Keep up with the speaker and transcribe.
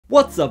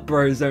What's up,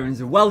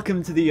 Brozones?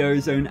 Welcome to the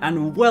Ozone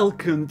and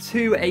welcome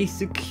to a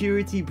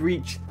security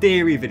breach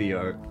theory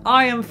video.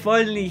 I am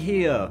finally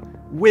here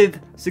with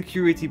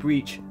security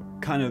breach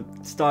kind of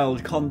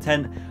styled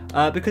content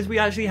because we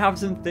actually have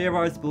some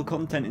theorizable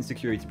content in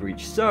security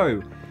breach.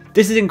 So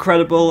this is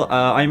incredible.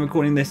 I'm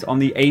recording this on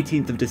the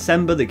 18th of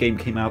December. The game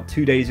came out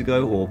 2 days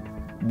ago, or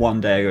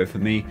 1 day ago for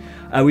me.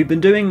 We've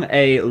been doing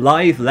a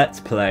live let's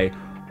play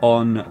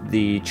on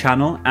the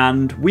channel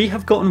and we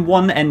have gotten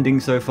one ending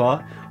so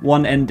far.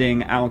 One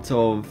ending out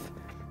of...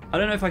 I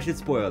don't know if I should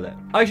spoil it.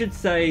 I should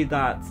say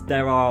that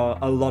there are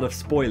a lot of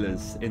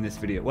spoilers in this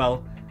video.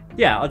 Well,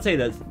 yeah, I'd say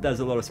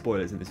there's a lot of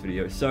spoilers in this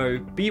video, so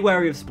be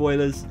wary of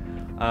spoilers.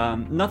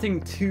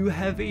 Nothing too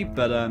heavy,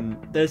 but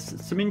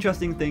there's some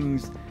interesting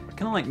things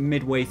kind of like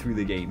midway through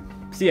the game.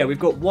 So yeah, we've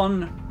got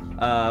one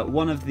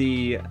of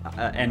the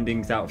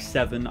endings out of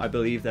 7, I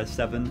believe there's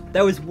 7.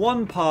 There was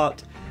one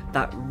part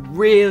that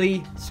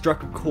really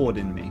struck a chord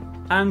in me,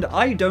 and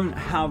I don't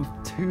have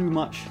too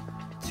much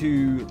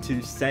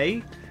to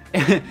say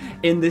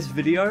in this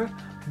video,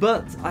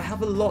 but I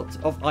have a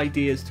lot of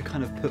ideas to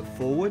kind of put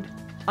forward.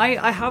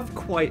 I have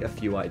quite a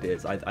few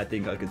ideas, I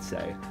think I could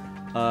say.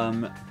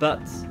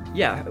 But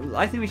yeah,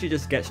 I think we should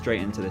just get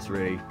straight into this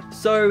really.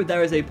 So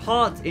there is a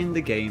part in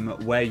the game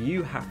where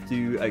you have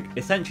to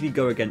essentially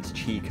go against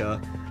Chica.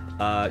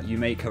 You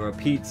make her a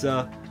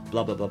pizza,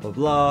 blah blah blah blah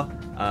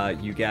blah.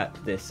 You get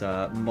this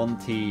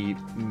Monty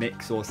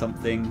mix or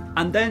something,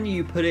 and then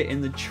you put it in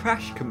the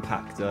trash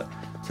compactor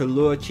to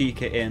lure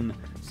Chica in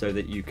so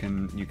that you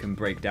can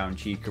break down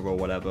Chica or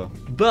whatever.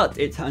 But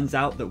it turns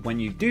out that when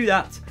you do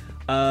that,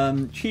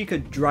 Chica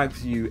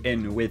drags you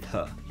in with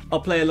her. I'll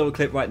play a little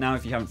clip right now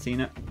if you haven't seen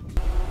it.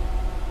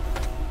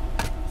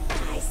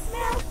 I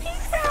smell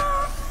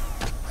pizza!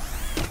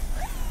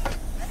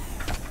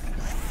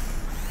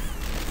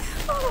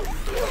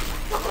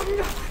 Oh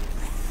no!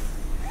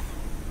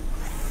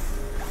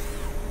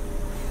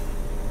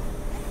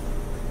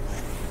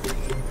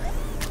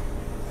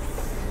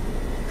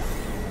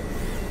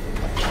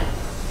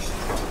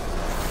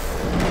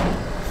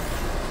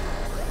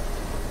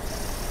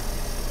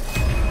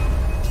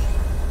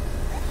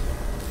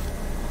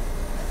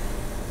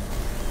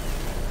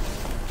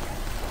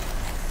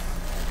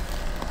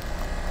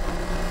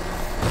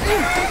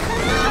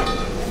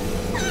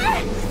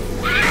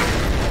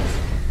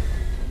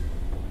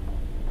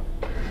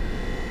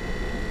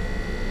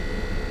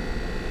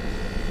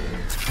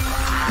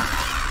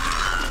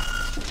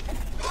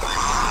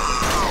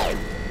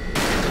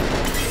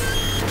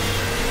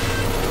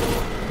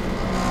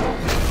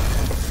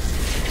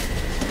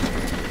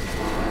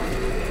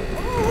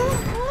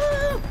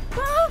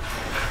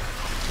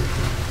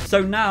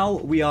 So now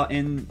we are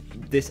in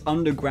this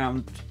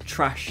underground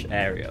trash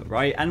area,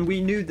 right? And we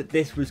knew that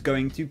this was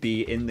going to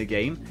be in the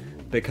game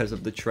because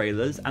of the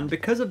trailers and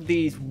because of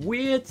these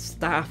weird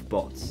S.T.A.F.F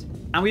bots.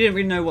 And we didn't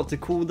really know what to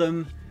call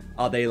them.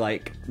 Are they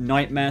like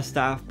nightmare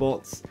S.T.A.F.F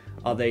bots?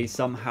 Are they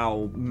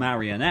somehow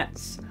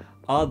marionettes?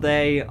 Are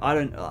they, I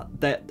don't know,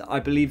 I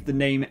believe the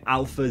name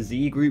Alpha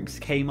Z groups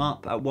came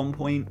up at one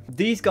point.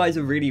 These guys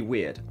are really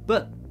weird.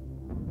 But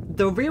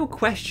the real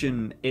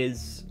question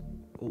is,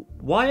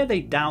 why are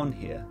they down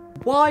here?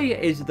 Why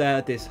is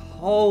there this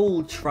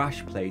whole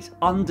trash place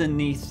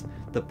underneath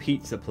the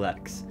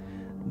Pizzaplex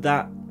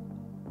that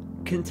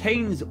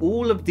contains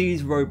all of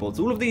these robots,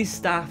 all of these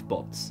S.T.A.F.F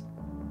bots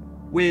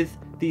with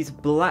these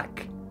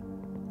black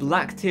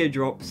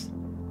teardrops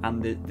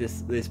and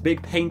this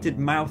big painted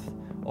mouth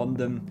on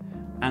them,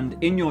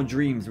 and in your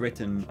dreams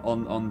written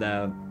on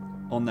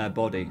their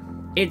body?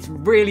 It's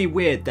really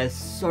weird. There's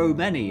so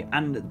many,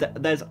 and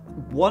there's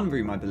one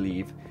room I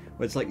believe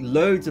where it's like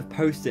loads of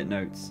post-it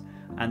notes,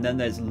 and then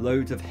there's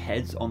loads of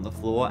heads on the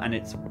floor, and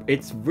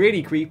it's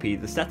really creepy.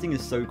 The setting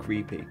is so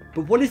creepy.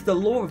 But what is the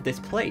lore of this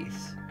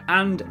place?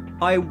 And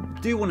I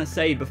do want to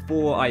say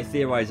before I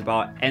theorize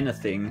about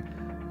anything,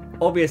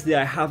 obviously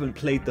I haven't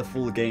played the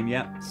full game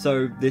yet,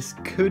 so this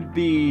could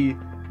be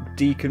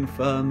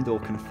deconfirmed or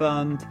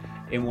confirmed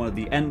in one of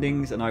the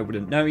endings, and I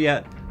wouldn't know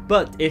yet.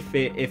 But if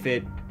it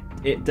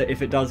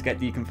does get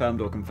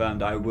deconfirmed or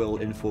confirmed, I will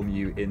inform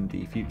you in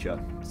the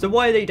future. So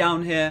why are they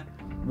down here?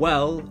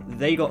 Well,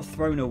 they got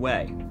thrown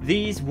away.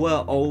 These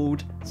were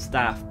old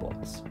S.T.A.F.F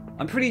bots.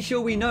 I'm pretty sure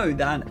we know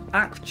that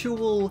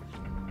actual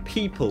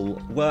people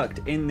worked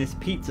in this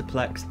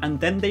Pizzaplex and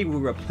then they were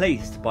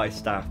replaced by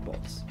S.T.A.F.F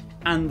bots.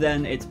 And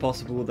then it's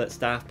possible that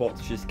S.T.A.F.F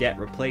bots just get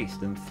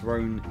replaced and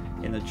thrown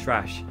in the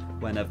trash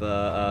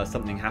whenever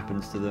something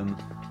happens to them.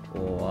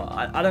 Or,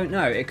 I don't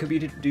know, it could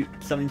be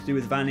something to do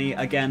with Vanny.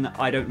 Again,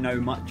 I don't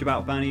know much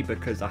about Vanny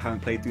because I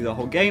haven't played through the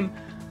whole game,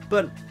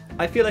 but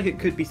I feel like it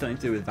could be something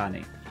to do with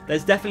Vanny.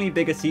 There's definitely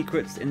bigger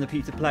secrets in the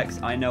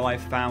Pizzaplex. I know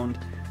I've found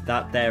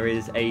that there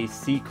is a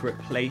secret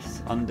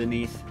place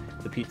underneath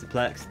the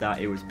Pizzaplex that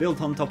it was built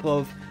on top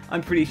of.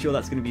 I'm pretty sure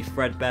that's going to be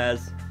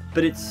Fredbear's,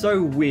 but it's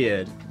so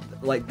weird.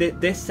 Like,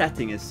 this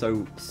setting is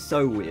so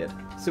weird.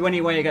 So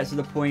anyway, it gets to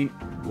the point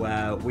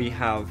where we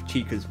have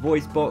Chica's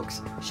voice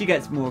box. She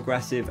gets more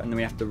aggressive and then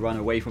we have to run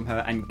away from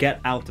her and get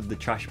out of the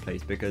trash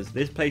place, because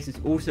this place is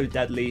also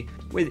deadly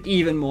with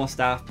even more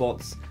S.T.A.F.F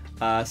bots.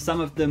 Some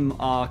of them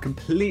are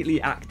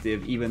completely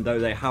active even though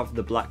they have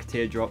the black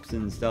teardrops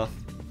and stuff.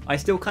 I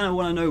still kind of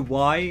want to know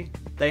why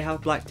they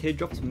have black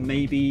teardrops.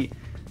 Maybe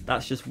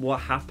that's just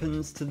what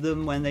happens to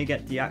them when they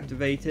get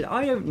deactivated.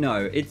 I don't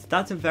know.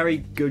 That's a very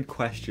good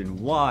question.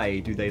 Why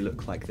do they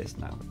look like this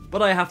now?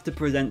 But I have to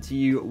present to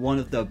you one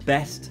of the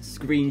best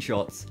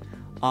screenshots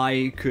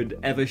I could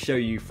ever show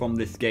you from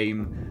this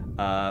game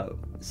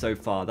so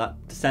far. That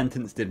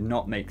sentence did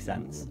not make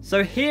sense.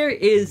 So here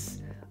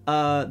is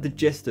the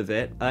gist of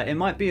it. It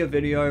might be a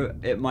video,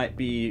 it might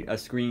be a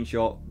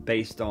screenshot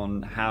based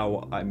on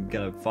how I'm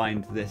gonna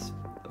find this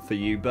for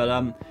you, but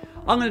I'm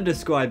gonna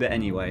describe it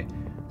anyway.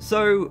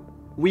 So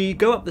we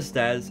go up the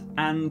stairs,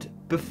 and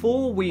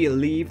before we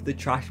leave the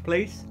trash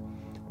place,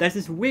 there's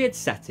this weird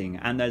setting,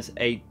 and there's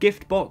a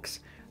gift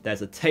box,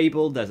 there's a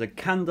table, there's a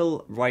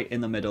candle right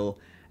in the middle,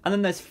 and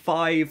then there's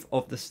 5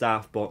 of the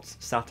S.T.A.F.F bots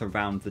sat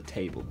around the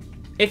table.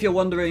 If you're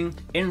wondering,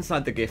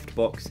 inside the gift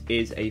box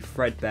is a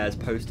Fredbear's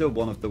poster,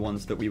 one of the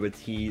ones that we were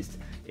teased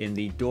in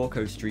the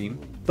Dorco stream.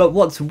 But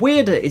what's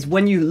weirder is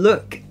when you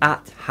look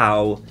at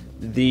how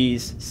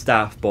these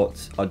S.T.A.F.F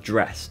bots are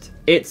dressed.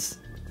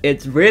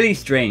 It's really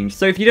strange.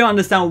 So if you don't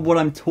understand what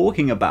I'm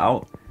talking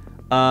about,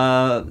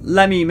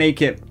 let me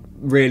make it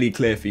really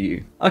clear for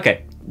you.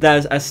 Okay,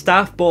 there's a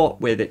S.T.A.F.F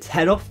bot with its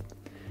head off.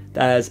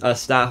 There's a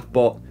S.T.A.F.F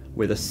bot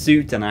with a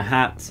suit and a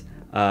hat.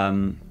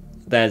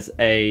 There's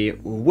a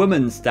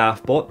woman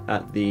S.T.A.F.F bot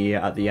at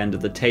the end of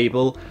the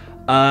table.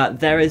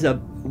 There is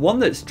one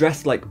that's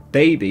dressed like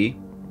Baby,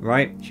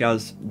 right? She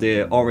has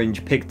the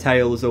orange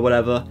pigtails or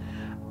whatever.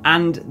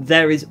 And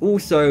there is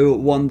also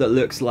one that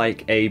looks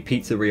like a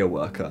pizzeria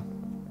worker.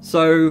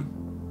 So,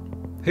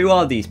 who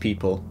are these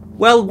people?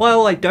 Well,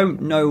 while I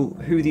don't know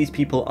who these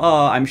people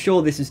are, I'm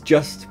sure this is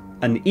just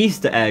an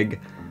Easter egg,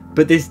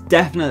 but this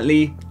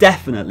definitely,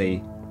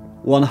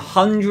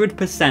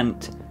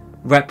 100%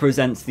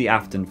 represents the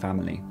AFTON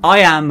family. I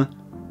am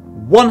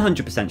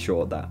 100%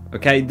 sure of that,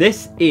 okay?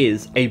 This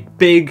is a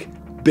big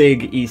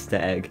Easter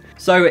egg.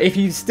 So if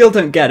you still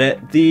don't get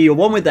it, the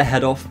one with the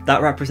head off,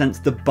 that represents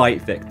the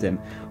bite victim.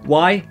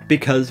 Why?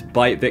 Because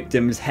Bite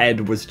Victim's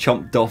head was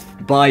chomped off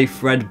by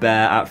Fredbear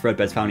at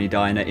Fredbear's Family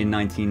Diner in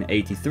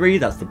 1983.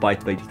 That's the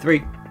Bite of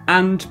 83.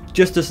 And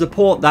just to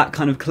support that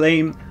kind of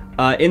claim,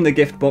 in the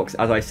gift box,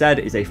 as I said,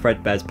 is a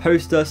Fredbear's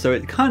poster, so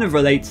it kind of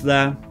relates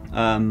there.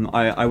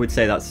 I would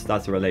say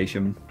that's a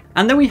relation.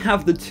 And then we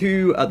have the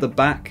two at the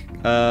back.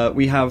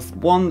 We have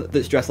one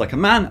that's dressed like a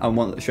man and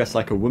one that's dressed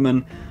like a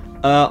woman.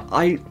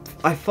 I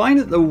find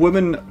that the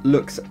woman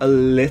looks a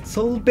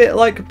little bit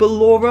like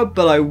Ballora,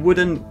 but I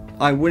wouldn't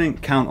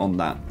count on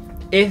that.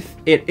 If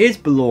it is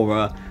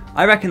Ballora,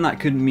 I reckon that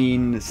could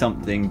mean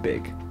something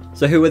big.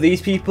 So who are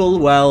these people?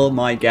 Well,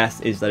 my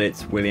guess is that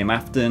it's William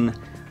Afton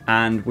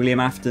and William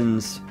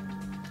Afton's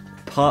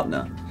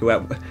partner,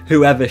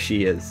 whoever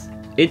she is.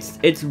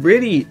 It's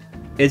really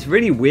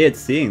weird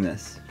seeing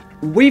this.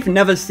 We've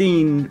never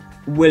seen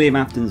William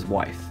Afton's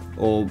wife,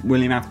 or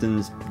William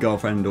Afton's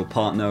girlfriend or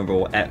partner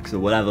or ex or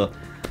whatever.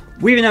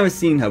 We've never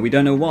seen her. We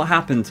don't know what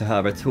happened to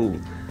her at all.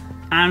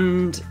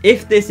 And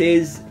if this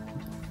is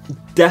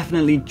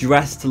definitely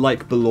dressed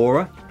like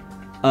Ballora,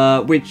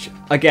 which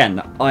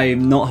again,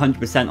 I'm not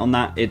 100% on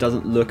that. It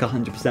doesn't look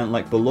 100%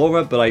 like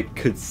Ballora, but I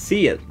could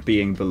see it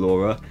being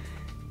Ballora.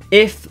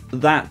 If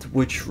that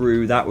were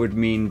true, that would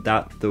mean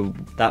that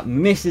that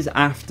Mrs.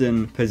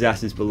 Afton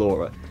possesses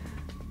Ballora.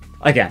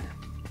 Again,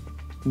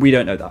 we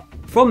don't know that.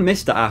 From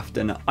Mr.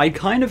 Afton, I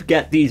kind of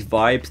get these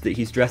vibes that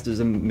he's dressed as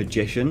a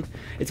magician.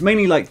 It's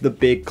mainly like the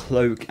big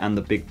cloak and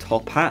the big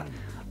top hat.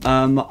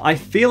 I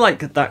feel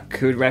like that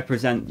could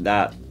represent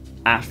that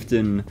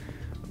Afton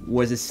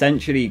was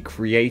essentially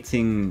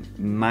creating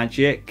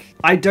magic.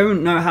 I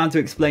don't know how to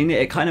explain it.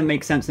 It kind of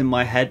makes sense in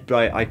my head,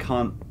 but I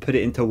can't put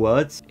it into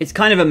words. It's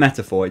kind of a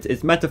metaphor.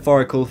 It's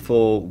metaphorical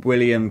for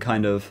William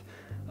kind of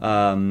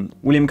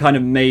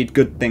made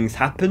good things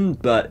happen,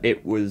 but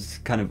it was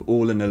kind of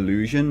all an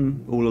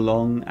illusion all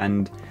along,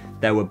 and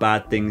there were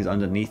bad things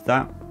underneath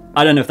that.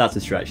 I don't know if that's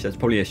a stretch. That's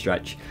probably a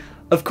stretch.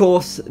 Of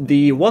course,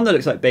 the one that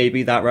looks like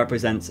Baby, that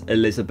represents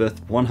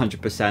Elizabeth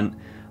 100%.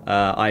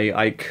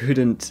 I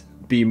couldn't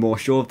be more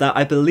sure of that.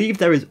 I believe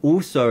there is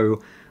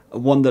also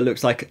one that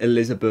looks like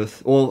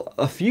Elizabeth, or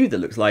a few that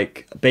looks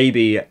like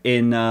Baby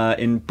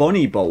in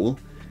Bonnie Bowl,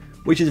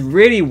 which is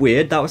really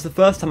weird. That was the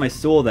first time I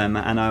saw them,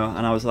 and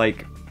I was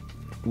like,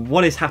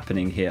 what is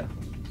happening here?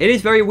 It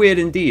is very weird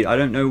indeed. I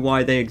don't know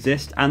why they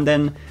exist. And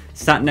then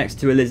sat next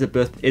to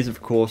Elizabeth is,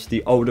 of course,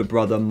 the older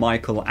brother,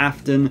 Michael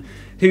Afton,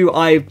 who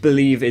I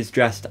believe is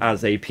dressed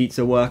as a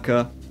pizza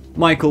worker.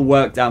 Michael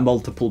worked at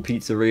multiple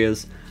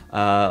pizzerias,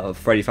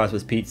 Freddy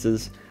Fazbear's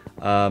Pizzas.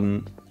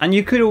 And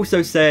you could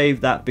also say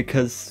that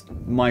because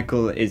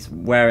Michael is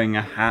wearing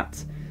a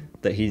hat,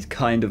 that he's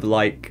kind of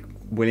like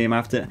William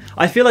Afton.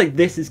 I feel like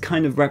this is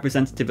kind of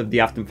representative of the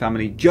Afton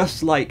family,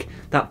 just like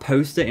that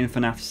poster in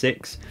FNAF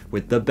 6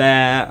 with the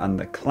bear and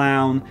the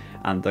clown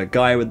and the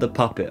guy with the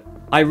puppet.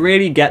 I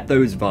really get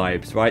those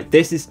vibes, right?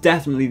 This is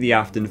definitely the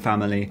Afton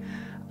family.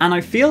 And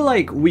I feel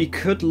like we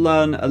could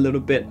learn a little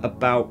bit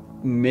about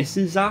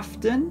Mrs.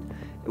 Afton.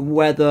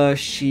 Whether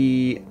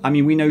she... I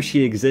mean, we know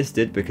she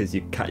existed because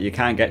you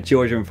can't get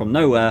children from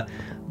nowhere.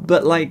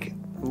 But, like,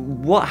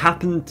 what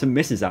happened to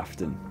Mrs.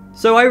 Afton?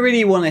 So I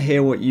really want to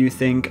hear what you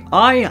think.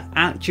 I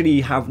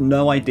actually have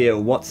no idea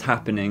what's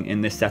happening in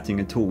this setting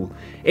at all.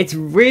 It's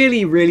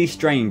really, really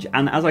strange.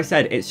 And as I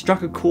said, it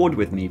struck a chord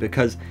with me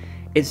because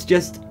it's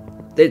just...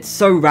 it's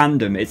so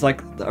random. It's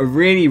like a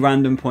really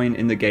random point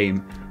in the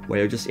game where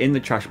you're just in the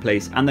trash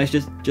place and there's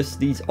just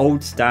these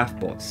old staff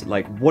bots.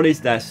 Like, what is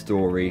their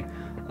story?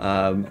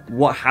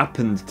 What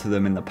happened to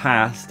them in the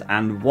past?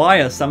 And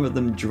why are some of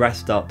them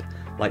dressed up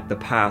like the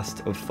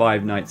past of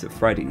Five Nights at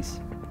Freddy's?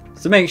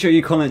 So make sure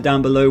you comment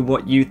down below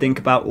what you think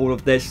about all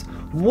of this.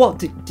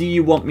 What do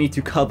you want me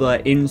to cover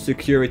in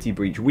Security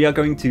Breach? We are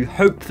going to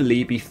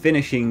hopefully be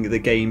finishing the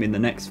game in the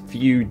next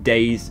few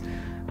days.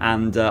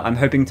 And I'm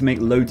hoping to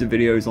make loads of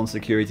videos on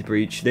Security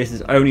Breach. This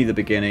is only the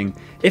beginning.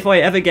 If I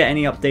ever get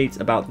any updates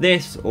about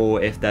this,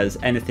 or if there's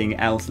anything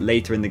else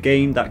later in the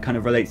game that kind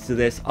of relates to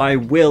this, I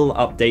will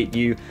update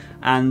you.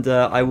 And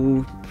I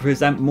will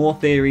present more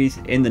theories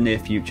in the near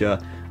future,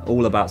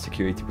 all about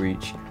Security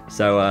Breach.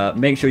 So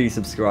make sure you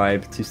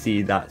subscribe to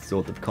see that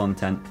sort of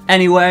content.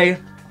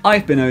 Anyway,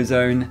 I've been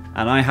Ozone,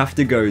 and I have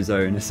to go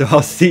zone. So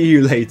I'll see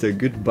you later.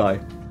 Goodbye.